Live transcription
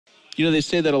You know, they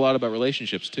say that a lot about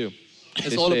relationships too.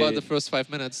 It's all about the first 5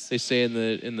 minutes. They say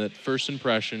in the first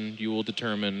impression, you will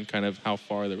determine kind of how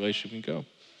far the relationship can go.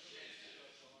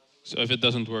 So if it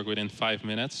doesn't work within 5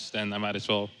 minutes, then I might as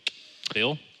well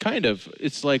bail? Kind of.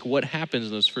 It's like what happens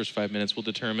in those first 5 minutes will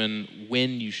determine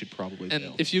when you should probably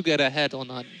bail. And if you get ahead or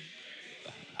not.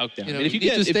 How, Yeah. You know, And if you you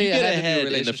need get, to if you stay get ahead of your ahead in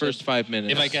the relationship. first 5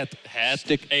 minutes, if I get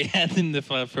ahead in the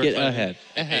first get 5 ahead.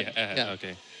 minutes. Ahead. Yeah.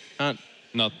 Okay.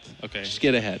 Not Okay. just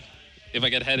get ahead. If I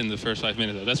get ahead in the first 5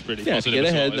 minutes, though, that's pretty Yeah, if you positive. get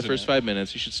as well, ahead in the isn't first it? 5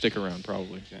 minutes, you should stick around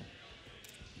probably. Okay.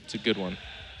 It's a good one.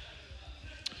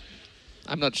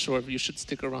 I'm not sure if you should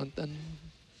stick around then.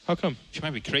 How come? She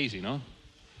might be crazy, no?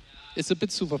 It's a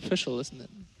bit superficial, isn't it?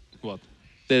 What?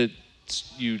 That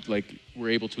you like were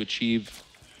able to achieve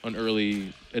an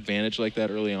early advantage like that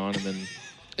early on, and then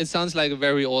It sounds like a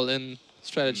very all-in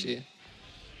strategy.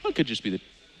 well, it could just be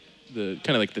the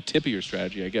kind of like the tip of your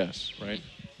strategy, I guess, right?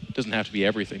 It doesn't have to be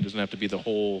everything. It doesn't have to be the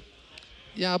whole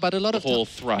Yeah, but a lot of whole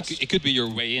ti- thrust. It could be your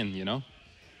way in, you know?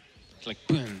 It's like,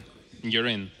 boom, and you're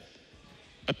in.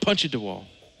 I punch at the wall.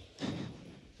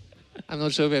 I'm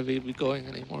not sure where we're going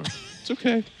anymore. It's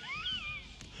okay.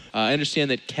 I understand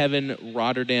that Kevin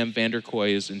Rotterdam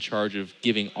Vanderkoy is in charge of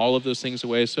giving all of those things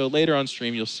away. So later on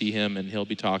stream, you'll see him, and he'll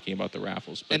be talking about the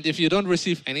raffles. But And if you don't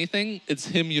receive anything, it's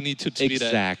him you need to tweet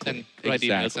Exactly, at and write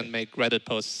emails exactly. and make Reddit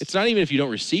posts. it's not even if you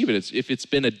don't receive it. It's if it's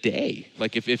been a day.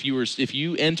 Like if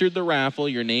you entered the raffle,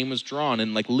 your name was drawn,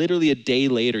 and like literally a day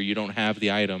later you don't have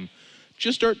the item,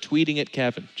 just start tweeting at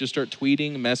Kevin. Just start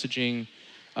tweeting, messaging,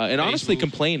 and honestly Facebook.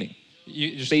 complaining.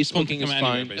 You just Facebooking contact is him anywhere,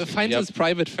 fine. basically. Find Yep. his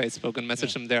private Facebook and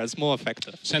message him there. It's more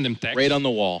effective. Send him text. Right on the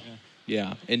wall.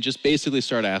 Yeah. And just basically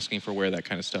start asking for where that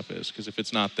kind of stuff is. Because if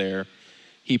it's not there,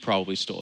 he probably stole it.